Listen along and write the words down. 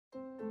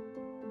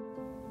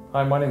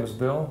Hi, my name is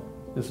Bill.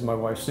 This is my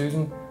wife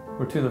Susan.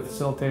 We're two of the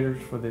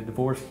facilitators for the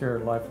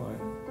DivorceCare Lifeline.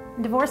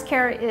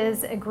 DivorceCare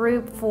is a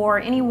group for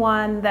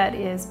anyone that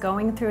is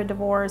going through a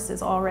divorce,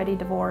 is already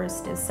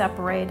divorced, is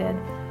separated,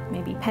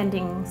 maybe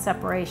pending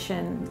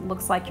separation,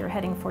 looks like you're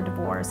heading for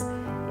divorce.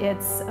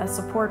 It's a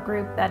support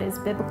group that is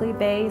biblically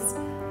based,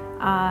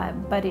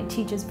 but it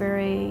teaches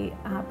very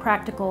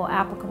practical,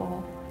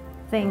 applicable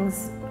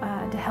things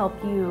to help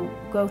you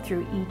go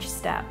through each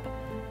step.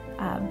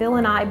 Bill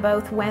and I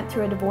both went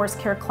through a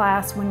DivorceCare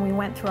class when we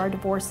went through our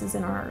divorces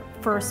in our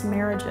first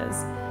marriages.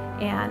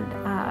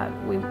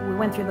 And we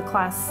went through the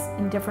class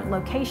in different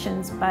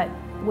locations, but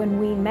when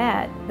we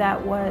met,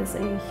 that was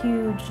a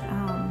huge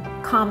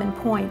common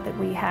point that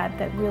we had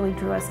that really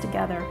drew us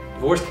together.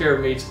 DivorceCare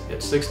meets at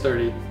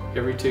 6:30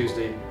 every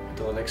Tuesday at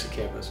the Lietzke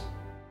campus.